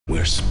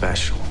We're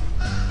special.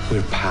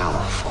 We're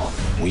powerful.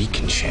 We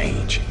can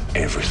change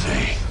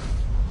everything.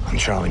 I'm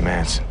Charlie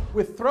Manson.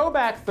 With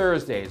Throwback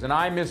Thursdays and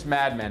I Miss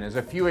Mad Men as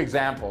a few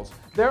examples,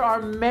 there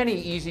are many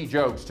easy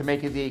jokes to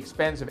make at the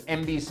expense of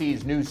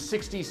NBC's new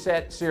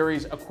 60-set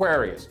series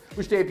Aquarius,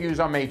 which debuts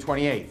on May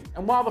 28th.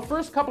 And while the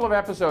first couple of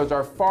episodes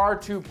are far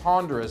too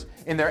ponderous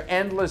in their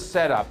endless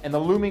setup and the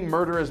looming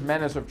murderous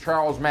menace of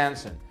Charles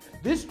Manson,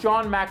 this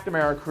John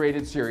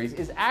McNamara-created series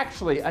is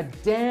actually a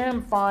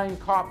damn fine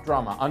cop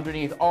drama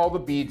underneath all the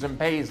beads and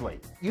paisley.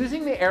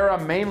 Using the era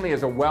mainly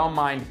as a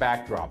well-mined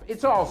backdrop,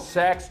 it's all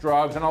sex,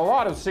 drugs, and a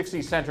lot of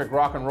 60s-centric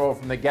rock and roll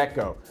from the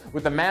get-go,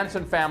 with the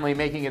Manson family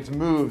making its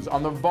moves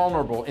on the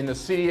vulnerable in the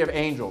City of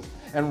Angels,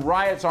 and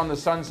riots on the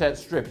Sunset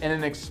Strip in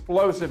an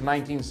explosive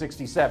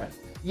 1967.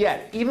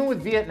 Yet, even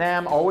with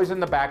Vietnam always in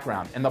the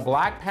background and the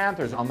Black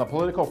Panthers on the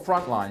political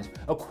front lines,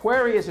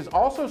 Aquarius is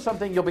also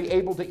something you'll be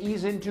able to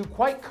ease into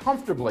quite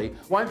comfortably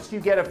once you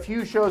get a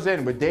few shows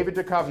in with David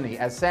Duchovny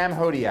as Sam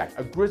Hodiak,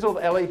 a grizzled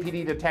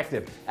LAPD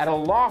detective at a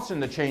loss in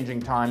the changing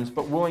times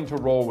but willing to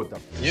roll with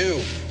them. You,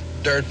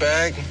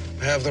 dirtbag,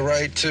 have the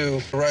right to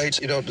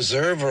rights you don't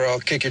deserve, or I'll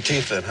kick your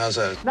teeth in. How's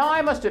that? Now,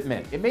 I must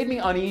admit, it made me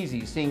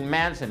uneasy seeing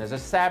Manson as a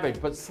savage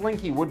but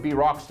slinky would-be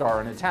rock star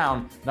in a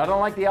town not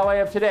unlike the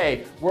LA of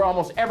today, where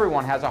almost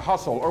everyone has a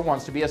hustle or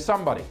wants to be a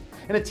somebody.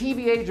 In a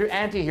TV age of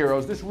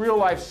anti-heroes, this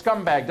real-life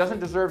scumbag doesn't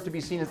deserve to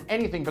be seen as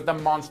anything but the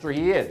monster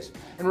he is.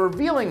 And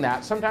revealing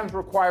that sometimes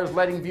requires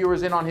letting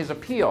viewers in on his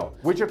appeal,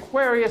 which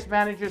Aquarius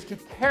manages to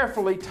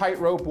carefully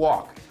tightrope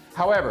walk.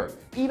 However,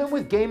 even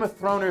with Game of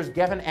Throners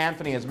Gavin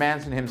Anthony as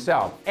Manson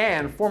himself,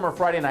 and former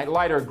Friday Night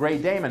Lighter Gray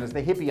Damon as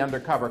the hippie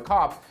undercover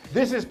cop,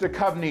 this is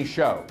Duchovny's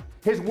show.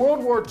 His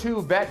World War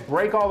II vet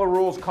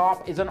break-all-the-rules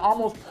cop is an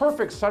almost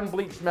perfect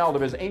sun-bleached meld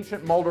of his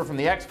ancient Mulder from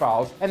The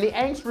X-Files and the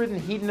angst-ridden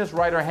hedonist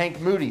writer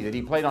Hank Moody that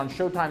he played on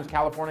Showtime's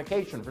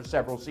Californication for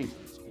several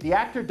seasons. The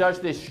actor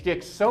does this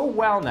shtick so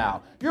well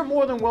now, you're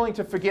more than willing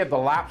to forgive the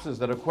lapses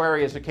that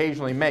Aquarius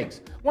occasionally makes,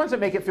 ones that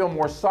make it feel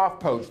more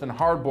soft-poached and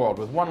hard-boiled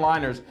with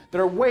one-liners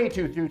that are way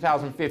too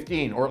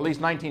 2015, or at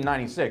least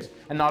 1996,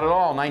 and not at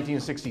all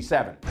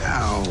 1967.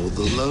 Ow,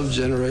 the love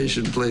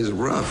generation plays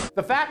rough.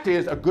 The fact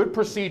is, a good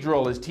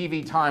procedural is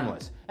TV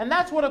timeless, and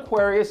that's what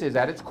Aquarius is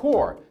at its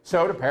core.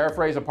 So, to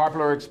paraphrase a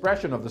popular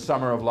expression of the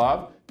summer of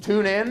love,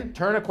 tune in,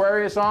 turn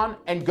Aquarius on,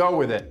 and go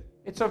with it.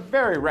 It's a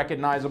very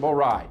recognizable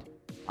ride.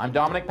 I'm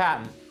Dominic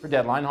Patton for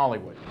Deadline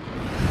Hollywood.